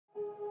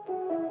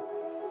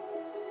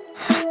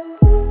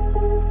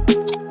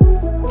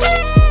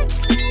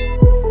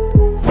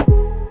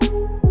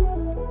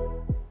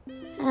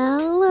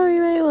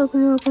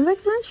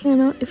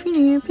If you're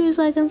new here, please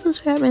like and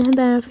subscribe and hit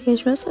that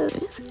notification bell so that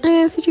you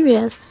don't miss future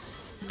videos.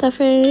 Without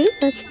further ado,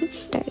 let's get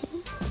started.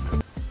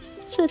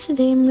 So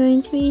today I'm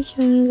going to be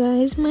showing you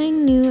guys my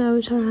new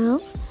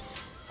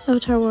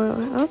Avatar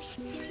World house.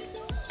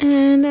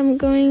 And I'm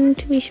going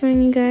to be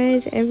showing you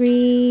guys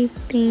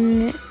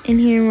everything in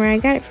here and where I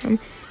got it from.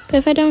 But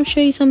if I don't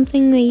show you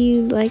something that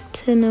you'd like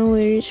to know where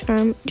it's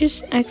from,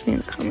 just ask me in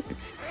the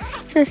comments.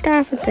 So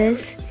start off with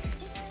this.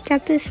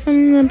 Got this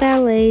from the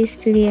ballet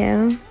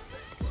studio.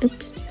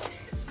 Oops.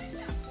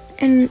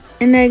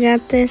 And I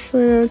got this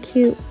little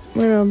cute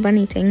little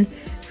bunny thing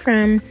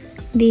from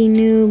the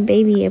new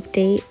baby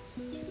update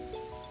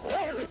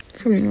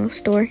from the little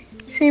store.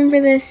 Same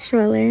for this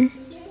stroller.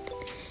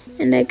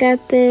 And I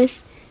got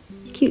this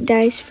cute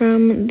dice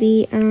from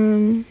the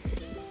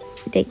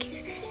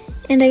daycare.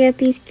 And I got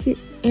these cute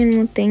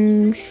animal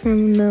things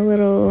from the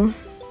little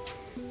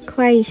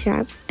kawaii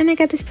shop. And I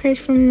got this purse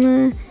from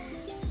the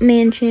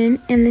mansion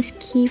and this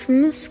key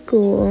from the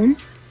school.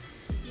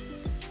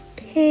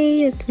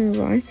 Okay, let's move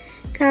on.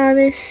 Got all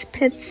this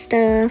pet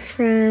stuff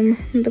from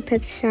the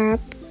pet shop,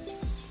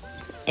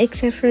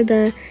 except for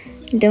the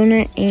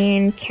donut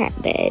and cat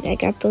bed. I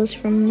got those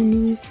from the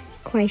new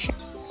kawaii shop.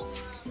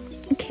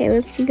 Okay,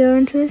 let's go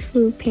into this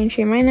food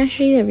pantry. I might not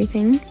show you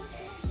everything,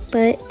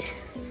 but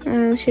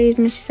I'll show you as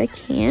much as I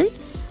can.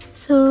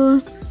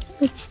 So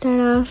let's start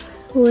off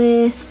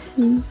with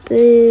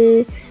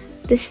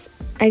this.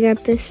 I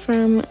got this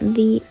from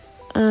the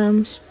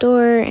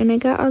store, and I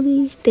got all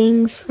these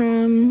things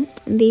from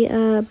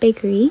the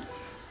bakery.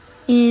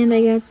 And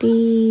I got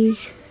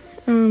these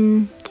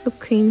whipped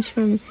creams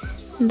from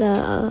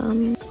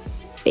the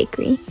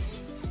bakery.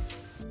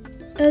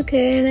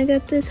 Okay, and I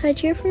got this high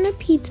chair from the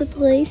pizza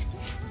place.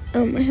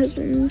 My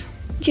husband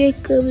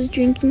Jacob is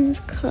drinking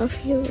his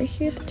coffee over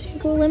here at the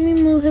table. Let me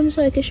move him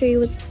so I can show you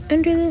what's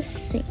under the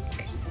sink.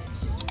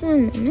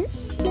 1 minute.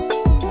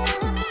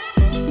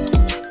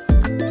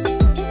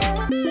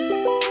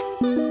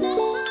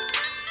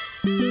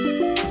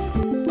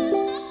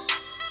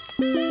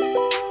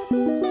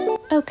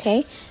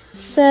 Okay,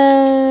 so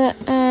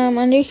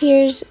under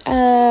here's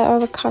all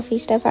the coffee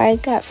stuff I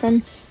got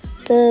from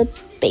the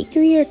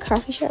bakery or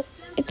coffee shop.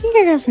 I think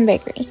I got it from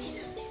bakery.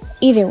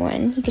 Either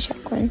one, you can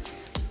check one.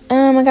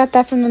 I got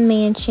that from the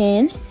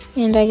mansion,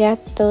 and I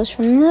got those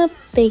from the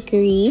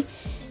bakery.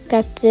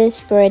 Got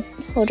this bread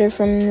holder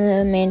from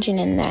the mansion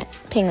and that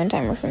penguin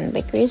timer from the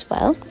bakery as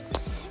well.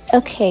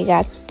 Okay,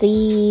 got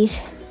these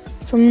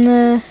from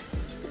the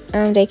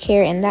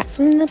daycare and that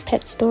from the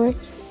pet store.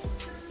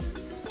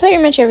 Pretty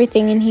much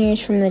everything in here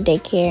is from the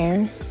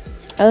daycare.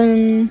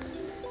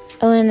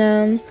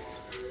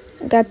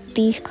 Got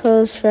these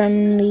clothes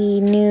from the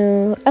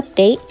new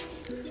update,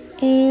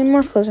 and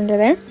more clothes under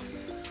there.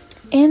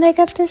 And I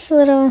got this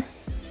little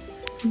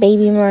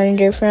baby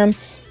monitor from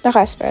the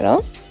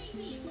hospital,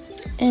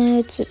 and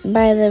it's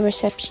by the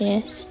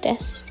receptionist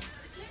desk.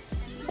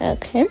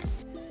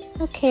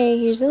 Okay,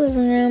 here's the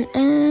living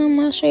room.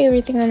 I'll show you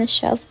everything on the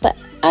shelf, but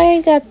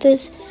I got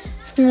this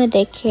from the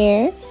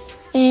daycare,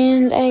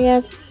 and I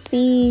got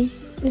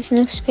this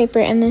newspaper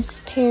and this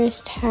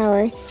Paris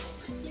Tower,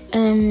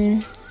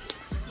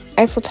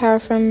 Eiffel Tower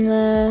from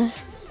the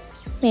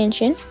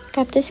mansion.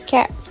 Got this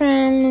cat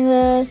from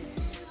the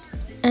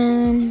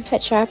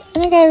pet shop,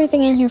 and I got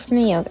everything in here from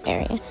the yoga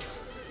area,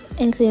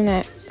 including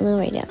that little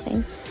radio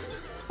thing.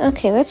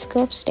 Okay, let's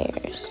go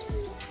upstairs.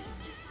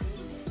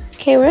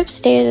 Okay, we're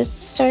upstairs.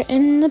 Let's start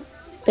in the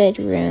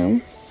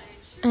bedroom.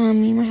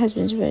 Me and my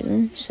husband's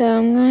bedroom. So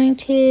I'm going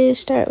to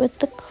start with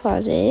the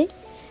closet.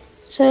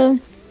 So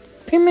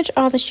pretty much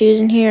all the shoes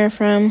in here are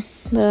from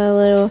the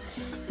little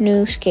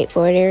new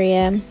skateboard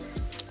area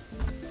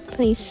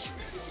place.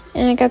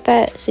 And I got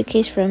that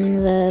suitcase from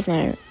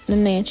the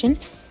mansion.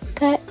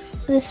 Got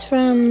this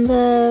from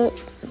the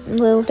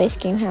little base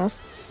game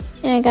house.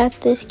 And I got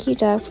this cute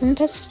dog from the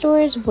pet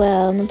store as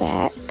well in the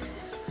back.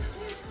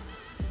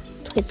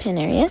 Playpen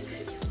area.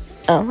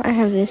 Oh, I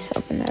have this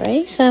open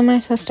already, so I might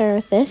as well start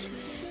with this.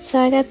 So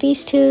I got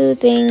these two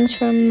things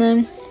from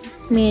the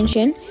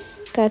mansion.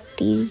 Got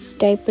these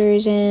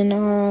diapers and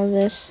all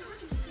this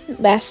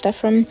bath stuff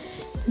from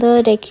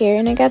the daycare.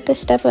 And I got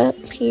this stuff up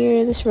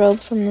here, this robe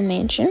from the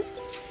mansion.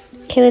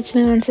 Okay, let's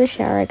move on to the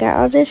shower. I got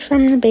all this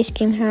from the base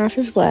game house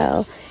as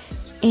well.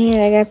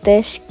 And I got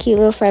this cute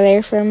little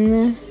fire from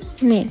the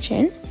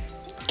mansion.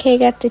 Okay, I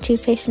got the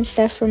toothpaste and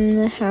stuff from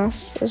the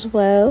house as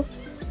well.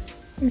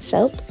 And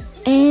soap.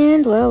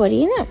 And, well, what do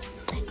you know?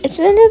 It's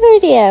the end of the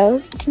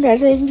video.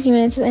 Congratulations, you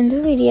made it to the end of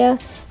the video.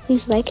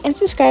 Please like and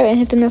subscribe and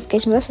hit the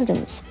notification bell so you don't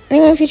miss any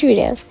of my future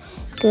videos.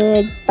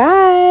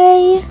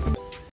 Goodbye!